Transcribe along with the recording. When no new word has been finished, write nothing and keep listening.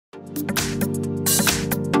Hi!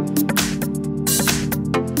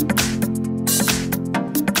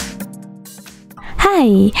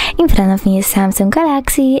 In front of me is Samsung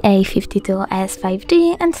Galaxy A52s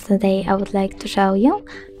 5G, and today I would like to show you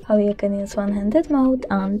how you can use one-handed mode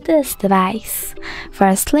on this device.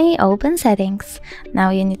 Firstly, open Settings. Now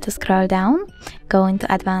you need to scroll down, go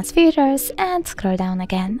into Advanced Features and scroll down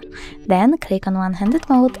again. Then click on one-handed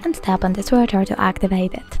mode and tap on the switcher to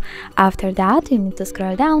activate it. After that, you need to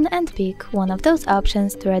scroll down and pick one of those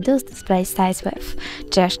options to reduce display size with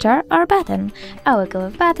gesture or button. I will go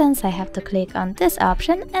with buttons. I have to click on this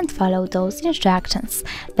option and follow those instructions.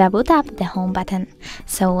 Double tap the home button.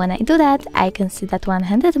 So when I do that, I can see that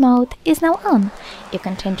one-handed mode is now on. You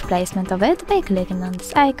can change placement of it by clicking on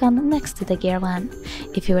this icon next to the gear one.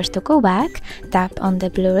 If you wish to go back, tap on the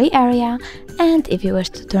blurry area, and if you wish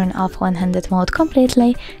to turn off one-handed mode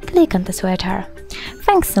completely, click on the switcher.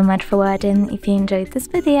 Thanks so much for watching. If you enjoyed this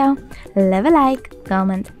video, leave a like,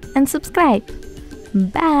 comment and subscribe.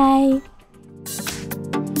 Bye!